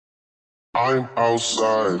I'm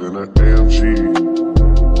outside in an AMG,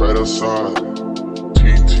 right outside,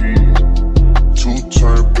 TT,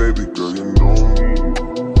 two-turn baby girl, you know me.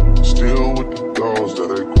 Still with the dolls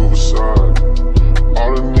that I grew beside.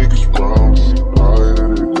 All the niggas round me, high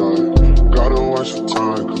that they die. Gotta watch the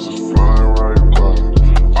time, cause it's flying right by.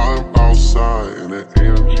 I'm outside in an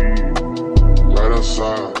AMG, right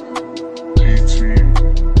outside, TT,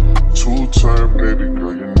 two-turn baby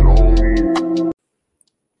girl, you know me.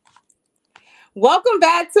 Welcome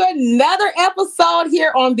back to another episode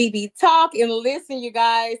here on BB Talk. And listen, you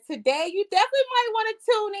guys, today you definitely might want to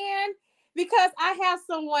tune in because I have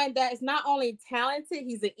someone that is not only talented,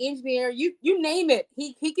 he's an engineer. You name it,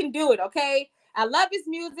 he can do it, okay? I love his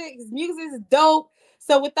music. His music is dope.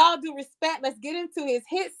 So with all due respect, let's get into his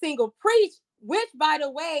hit single, Preach, which, by the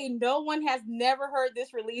way, no one has never heard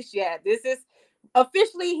this release yet. This is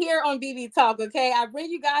officially here on BB Talk, okay? I bring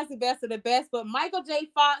you guys the best of the best, but Michael J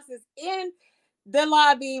Foxx is in the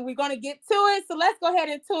lobby. We're going to get to it. So let's go ahead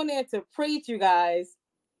and tune in to Preach, you guys.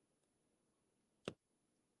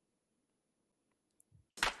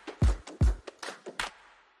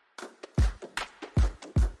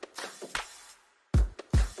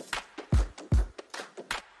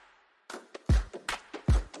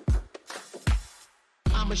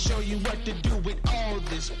 I'ma show you what to do with all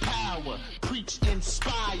this power. Preach,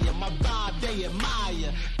 inspire, my vibe they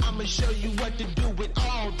admire. I'ma show you what to do with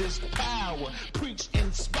all this power. Preach,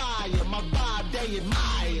 inspire, my vibe they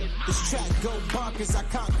admire. This track go bonkers, I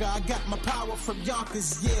conquer. I got my power from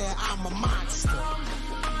Yonkers, yeah, I'm a monster.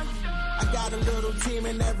 I got a little team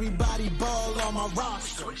and everybody ball on my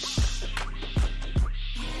roster.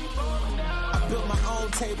 I built my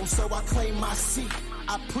own table, so I claim my seat.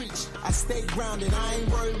 I preach, I stay grounded, I ain't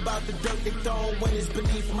worried about the dirt they throw when it's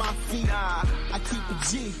beneath my feet. I keep a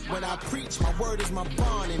G when I preach, my word is my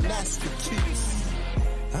bond and that's the key.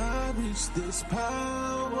 I reach this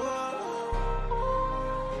power,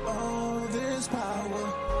 oh this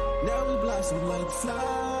power, now we blossom like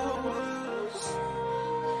flowers.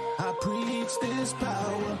 I preach this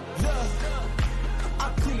power, look,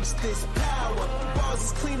 I preach this power, balls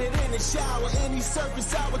is cleaner than a shower, any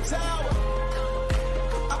surface our tower.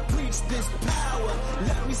 I preach this power.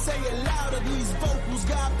 Let me say it louder. These vocals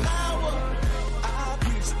got power. I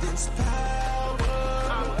preach this power.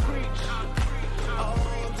 I preach all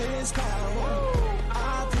this power.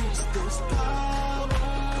 I preach this power.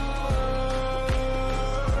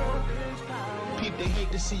 People, they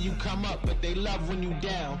hate to see you come up, but they love when you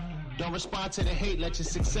down. Don't respond to the hate. Let your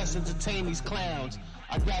success entertain these clowns.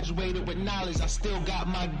 I graduated with knowledge. I still got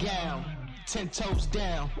my gown. 10 toes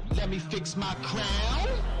down, let me fix my crown.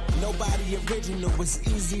 Nobody original, it's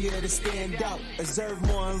easier to stand out. Observe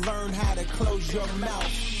more and learn how to close your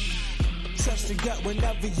mouth. Trust your gut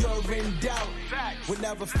whenever you're in doubt.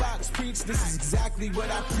 Whenever Fox preach, this is exactly what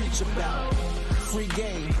I preach about. Free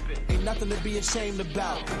game, ain't nothing to be ashamed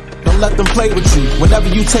about. Don't let them play with you whenever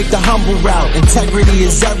you take the humble route. Integrity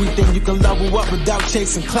is everything, you can level up without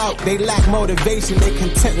chasing clout. They lack motivation, they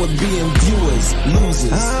content with being viewers,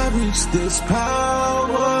 losers. I reach this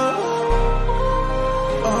power,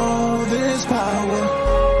 oh this power,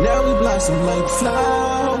 now we blossom like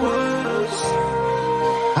flowers.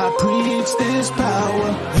 I preach this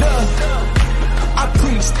power, look, I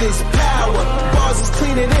preach this power, bars is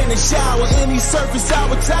cleaner than a shower, any surface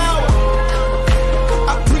our tower.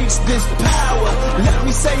 I preach this power, let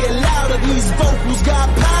me say it louder, these vocals got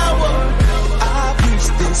power. I preach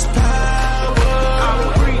this power, I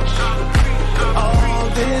preach all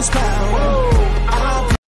this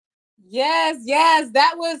power. Yes,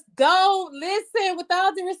 that was dope. Listen, with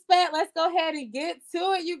all due respect, let's go ahead and get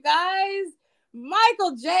to it, you guys.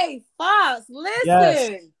 Michael J Foxx,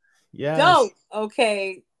 listen. Yes. Dope.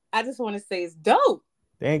 Okay. I just want to say it's dope.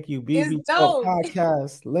 Thank you, BB It's dope.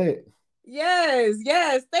 Podcast lit. Yes.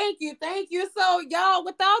 Thank you. So, y'all,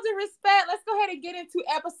 with all due respect, let's go ahead and get into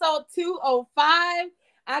episode 205.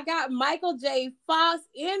 I got Michael J Foxx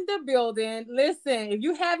in the building. Listen, if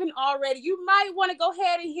you haven't already, you might want to go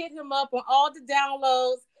ahead and hit him up on all the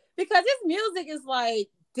downloads because his music is like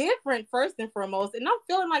different, first and foremost, and I'm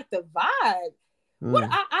feeling like the vibe. What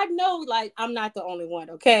I know, like, I'm not the only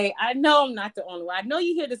one, okay? I know I'm not the only one. I know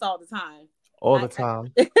you hear this all the time. All the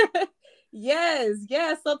time. Yes.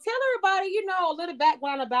 So tell everybody, a little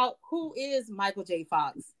background about who is Michael J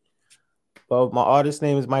Foxx. Well, my artist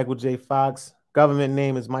name is Michael J Foxx. Government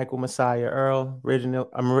name is Michael Messiah Earl.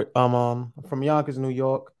 I'm from Yonkers, New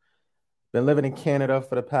York. Been living in Canada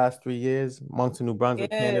for the past 3 years, Monton, New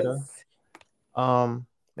Brunswick, Canada. And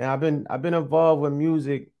I've been involved with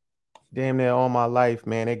music damn near all my life,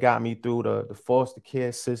 man. It got me through the foster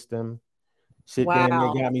care system, Shit damn near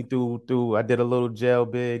Wow. got me through. I did a little jail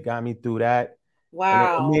bid, got me through that. And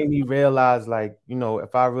it Wow. made me realize, like,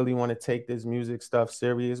 if I really want to take this music stuff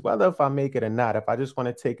serious, whether if I make it or not, if I just want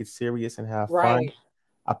to take it serious and have fun, Right.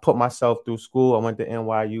 I put myself through school. I went to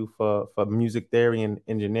NYU for music theory and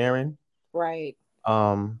engineering. Right.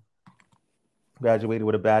 Um, Graduated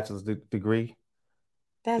with a bachelor's degree.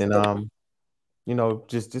 That's Then dope.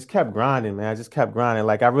 just kept grinding, man. I just kept grinding.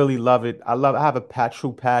 Like I really love it. I have a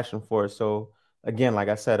true passion for it. So again, like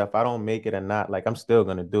I said, if I don't make it or not, like I'm still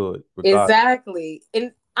gonna do it regardless. Exactly.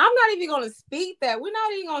 And I'm not even gonna speak that. We're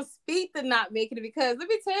not even gonna speak the not making it because let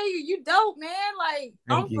me tell you, you dope, man. Like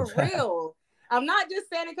I'm Thank you. for real. I'm not just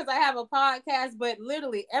saying it because I have a podcast, but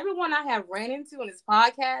literally everyone I have ran into on this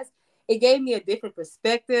podcast, it gave me a different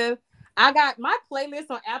perspective. I got my playlist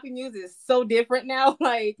on Apple Music is so different now.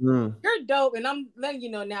 Like Mm, you're dope, and I'm letting you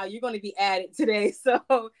know now you're going to be added today. So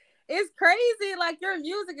it's crazy. Like your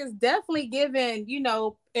music is definitely giving,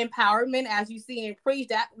 empowerment as you see and preach.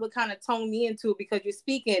 That would kind of tone me into it because you're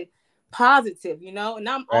speaking positive, and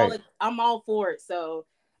right. I'm all for it. So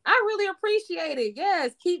I really appreciate it.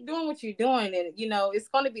 Yes, keep doing what you're doing, and it's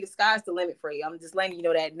going to be the sky's the limit for you. I'm just letting you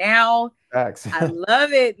know that now. Facts. I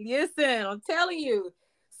love it. Listen, I'm telling you.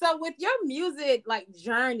 So with your music like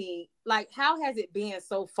journey, like how has it been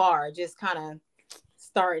so far? Just kind of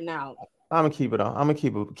starting out. I'm gonna keep it on. I'm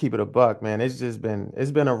gonna keep it a buck, man. It's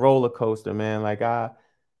been a roller coaster, man. Like I've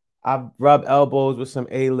rubbed elbows with some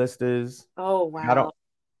A-listers. Oh I don't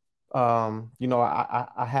wow.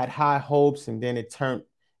 I had high hopes and then it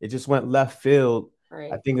just went left field. I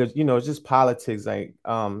Right. think it's just politics. Like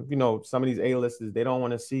some of these A-listers, they don't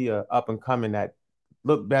want to see a up and coming that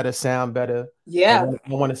look better, sound better, and Yeah.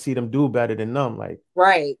 want to see them do better than them. Like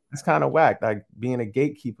Right. it's kind of whack. Like being a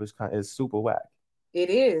gatekeeper is super whack. It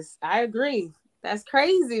is. I agree. That's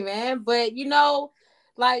crazy, man. But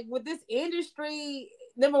like with this industry,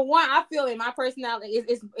 number one, I feel in my personality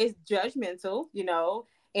is judgmental,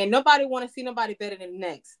 and nobody want to see nobody better than the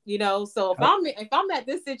next. So if I'm at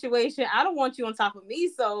this situation, I don't want you on top of me.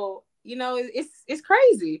 So it's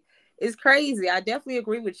crazy. It's crazy. I definitely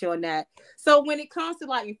agree with you on that. So when it comes to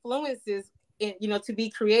like influences, and to be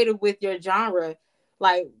creative with your genre,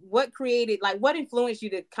 like what influenced you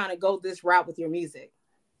to kind of go this route with your music?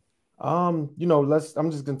 I'm just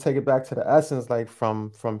gonna take it back to the essence, like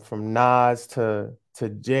from Nas to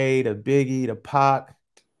Jay to Biggie to Pac.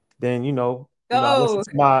 Then Oh,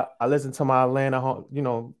 I listen to my Atlanta,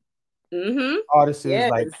 mm-hmm. artists Yes.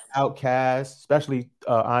 like Outkast, especially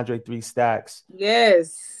Andre Three Stacks,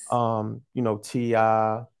 Yes. Ti,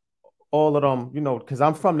 all of them, because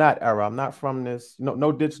I'm from that era. I'm not from this.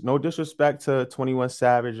 No disrespect to 21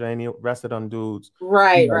 Savage or any rest of them dudes. You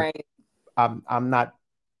Right, know, right. I'm not.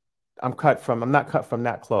 I'm not cut from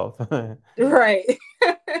that cloth. Right.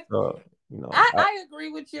 So, I agree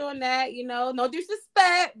with you on that, no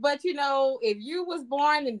disrespect, but if you was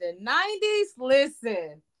born in the 90s,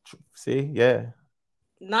 listen. see, yeah,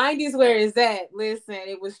 90s where is that? Listen,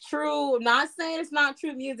 it was true. I'm not saying it's not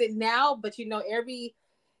true music now, but every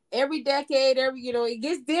decade, it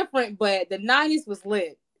gets different, but the 90s was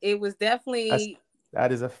lit. It was that's definitely,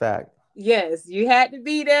 that is a fact. yes, you had to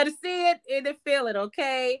be there to see it and to feel it,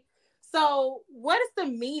 okay? So, what is the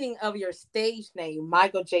meaning of your stage name,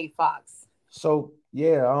 Michael J. Foxx? So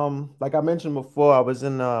yeah, like I mentioned before, I was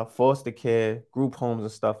in foster care, group homes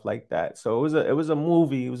and stuff like that. So it was a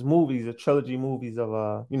movie, it was movies, a trilogy movies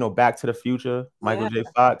of Back to the Future, Michael Yeah, J.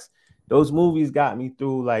 Foxx. Those movies got me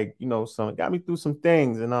through like, got me through some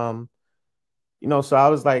things. And so I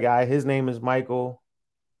was like, his name is Michael,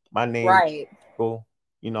 my name right. Michael.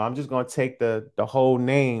 I'm just gonna take the whole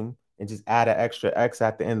name and just add an extra X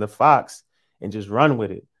at the end of Fox and just run with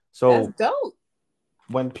it. That's So dope.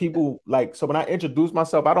 when I introduce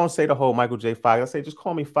myself, I don't say the whole Michael J. Fox. I say just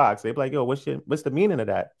call me Fox. They be like, yo, what's the meaning of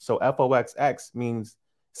that? So FOXX means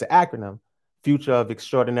it's an acronym, Future of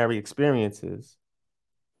Extraordinary Experiences.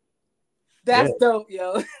 Yeah, That's dope,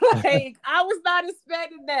 yo. Like I was not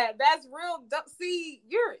expecting that. That's real dope. See,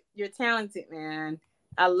 you're talented, man.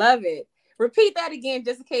 I love it. Repeat that again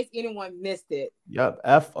just in case anyone missed it. yep,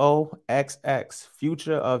 FOXX,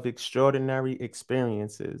 Future of Extraordinary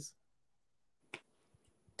Experiences.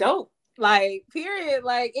 Dope. Like, period.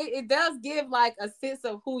 Like it does give like a sense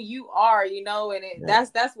of who you are, and Yeah.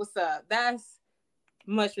 that's what's up. That's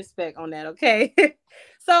much respect on that, okay?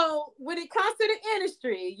 So when it comes to the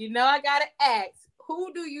industry, I gotta ask,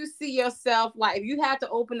 who do you see yourself like if you had to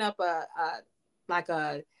open up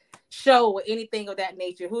a show or anything of that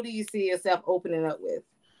nature, who do you see yourself opening up with?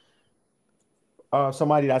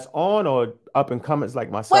 Somebody that's on or up and comers like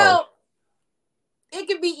myself. Well, It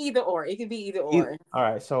could be either or. It could be either or. All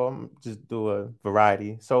right, so I'm just do a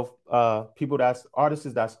variety. So people that's artists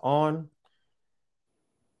that's on,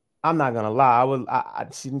 I'm not gonna lie.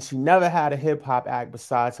 She never had a hip hop act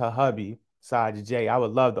besides her hubby, besides Jay. I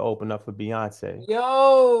would love to open up for Beyonce.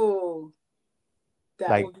 Yo, that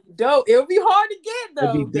Like, would be dope. It would be hard to get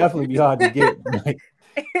though. definitely be hard to get. Like,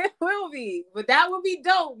 It will be, but that would be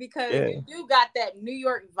dope because yeah. you do got that New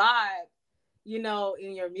York vibe,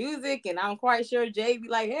 in your music, and I'm quite sure Jay be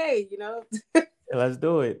like, hey, Let's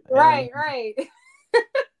do it. right, And, right.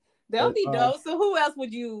 That'll be dope. So who else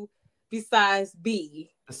would you besides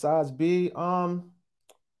B? Besides B,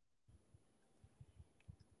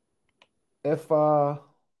 if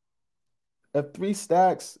Three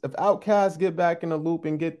Stacks, if Outkast get back in the loop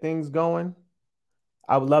and get things going,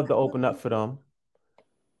 I would love to open up for them.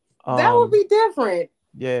 That would be different.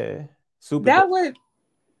 Yeah, that would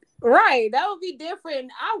be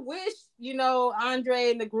different. I wish,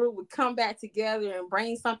 Andre and the group would come back together and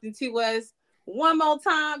bring something to us one more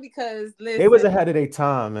time because listen, they was ahead of their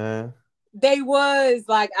time, man. They was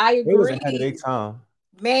like, I agree. They was ahead of their time.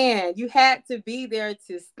 Man, you had to be there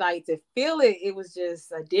to feel it. It was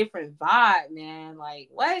just a different vibe, man. Like,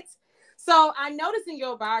 what? So I noticed in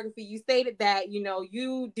your biography, you stated that,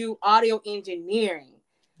 you do audio engineering.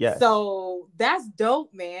 Yes. So that's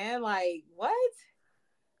dope, man. Like, what?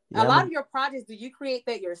 Yeah, a lot of your projects, do you create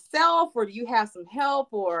that yourself or do you have some help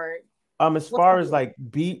or? As far as like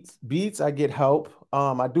beats, I get help.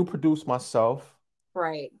 I do produce myself.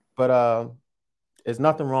 Right. But there's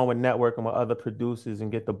nothing wrong with networking with other producers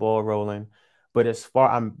and get the ball rolling. But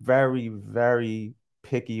I'm very, very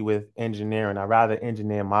picky with engineering. I rather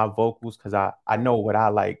engineer my vocals because I know what I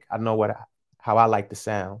like. I know how I like to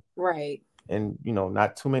sound. Right. And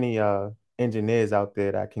not too many engineers out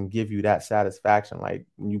there that can give you that satisfaction. Like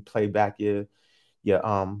when you play back your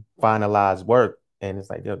finalized work and it's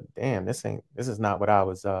like, damn, this is not what I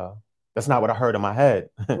was that's not what I heard in my head.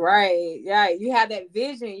 Right. Yeah. You have that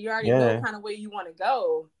vision. You already know kind of where you want to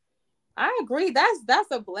go. I agree.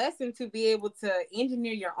 That's a blessing to be able to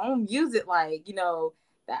engineer your own music. Like,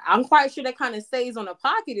 I'm quite sure that kind of stays on the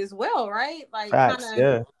pocket as well, right? Like,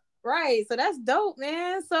 yeah. Right. So that's dope,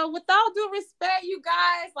 man. So with all due respect, you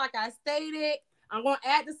guys, like I stated, I'm going to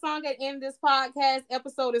add the song at the end of this podcast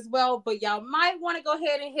episode as well. But y'all might want to go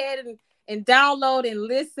ahead and download and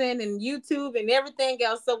listen and YouTube and everything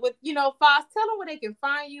else. So with, Foxx, tell them where they can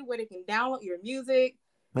find you, where they can download your music.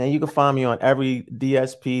 Man, you can find me on every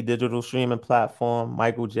DSP digital streaming platform,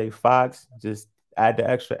 Michael J Foxx. Just add the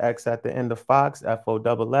extra X at the end of Foxx,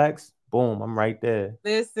 FOXX. Boom, I'm right there.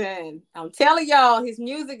 Listen, I'm telling y'all, his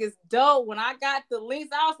music is dope. When I got the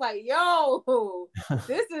links, I was like, yo,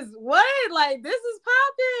 this is what? Like, this is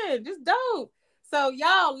popping. This dope. So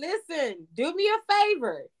y'all, listen, do me a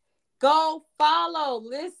favor. Go follow,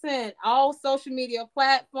 listen, all social media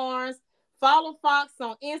platforms. Follow Foxx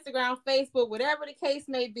on Instagram, Facebook, whatever the case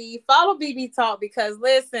may be. Follow BB Talk because,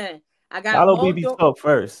 listen, I got follow BB Talk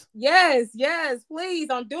first. Yes, please.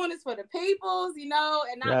 I'm doing this for the peoples, and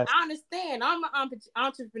I understand. I'm an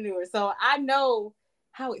entrepreneur, so I know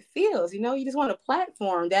how it feels. You just want a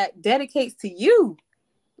platform that dedicates to you.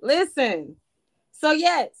 Listen. So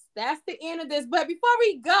yes, that's the end of this. But before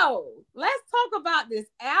we go, let's talk about this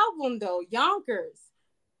album, though, Yonkers.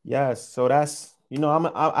 Yes, so that's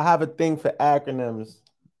I have a thing for acronyms,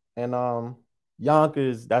 and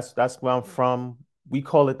Yonkers. That's where I'm from. We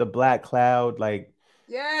call it the Black Cloud. Like,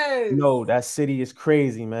 yes, that city is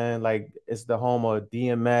crazy, man. Like, it's the home of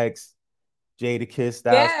DMX, Jadakiss,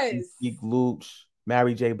 Styles, Luke,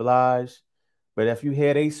 Mary J. Blige. But if you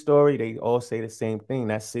hear their story, they all say the same thing.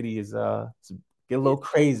 That city is get a little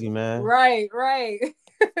crazy, man. Right.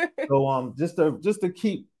 So just to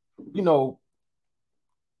keep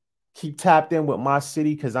keep tapped in with my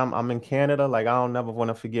city because I'm in Canada. Like, I don't never want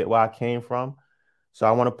to forget where I came from. So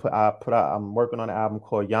I want to I'm working on an album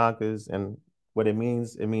called Yonkers, and what it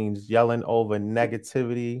means yelling over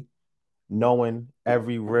negativity, knowing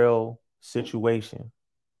every real situation.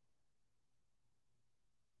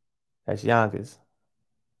 That's Yonkers.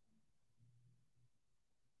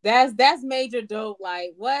 That's major dope.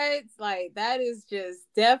 Like, what? Like, that is just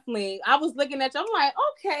definitely. I was looking at you. I'm like,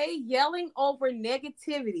 okay, yelling over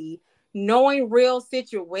negativity, knowing real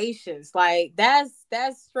situations. Like, that's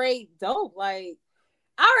straight dope. Like,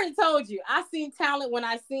 I already told you, I seen talent when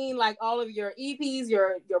I seen like all of your EPs,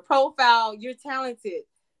 your profile. You're talented.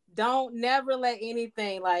 Don't never let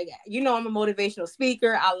anything I'm a motivational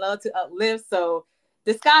speaker. I love to uplift. So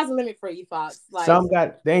the sky's the limit for you, Foxx. Like,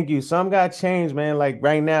 thank you. Some got changed, man. Like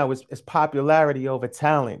right now, it's popularity over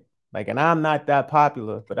talent. Like, and I'm not that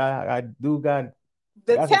popular, but I do got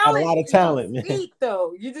The got a talent lot of is gonna talent, man. speak,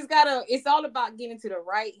 though. You just gotta. It's all about getting to the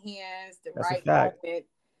right hands, the That's a right fact. moment.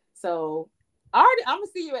 So, I'm gonna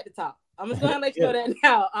see you at the top. I'm just gonna let you know that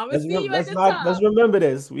now. I'm gonna see you at the top. Let's remember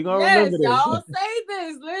this. We're gonna Yes, remember this. y'all say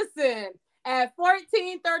this. Listen, at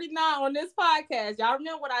 14:39 on this podcast, y'all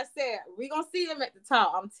remember what I said. We're gonna see him at the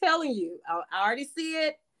top. I'm telling you, I already see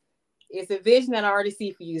it. It's a vision that I already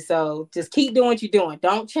see for you. So just keep doing what you're doing.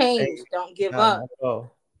 Don't change. Don't give up.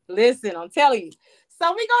 Listen, I'm telling you. So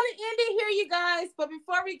we're going to end it here, you guys. But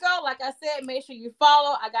before we go, like I said, make sure you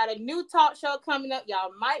follow. I got a new talk show coming up. Y'all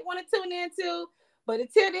might want to tune in too. But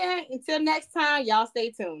until then, until next time, y'all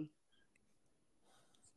stay tuned.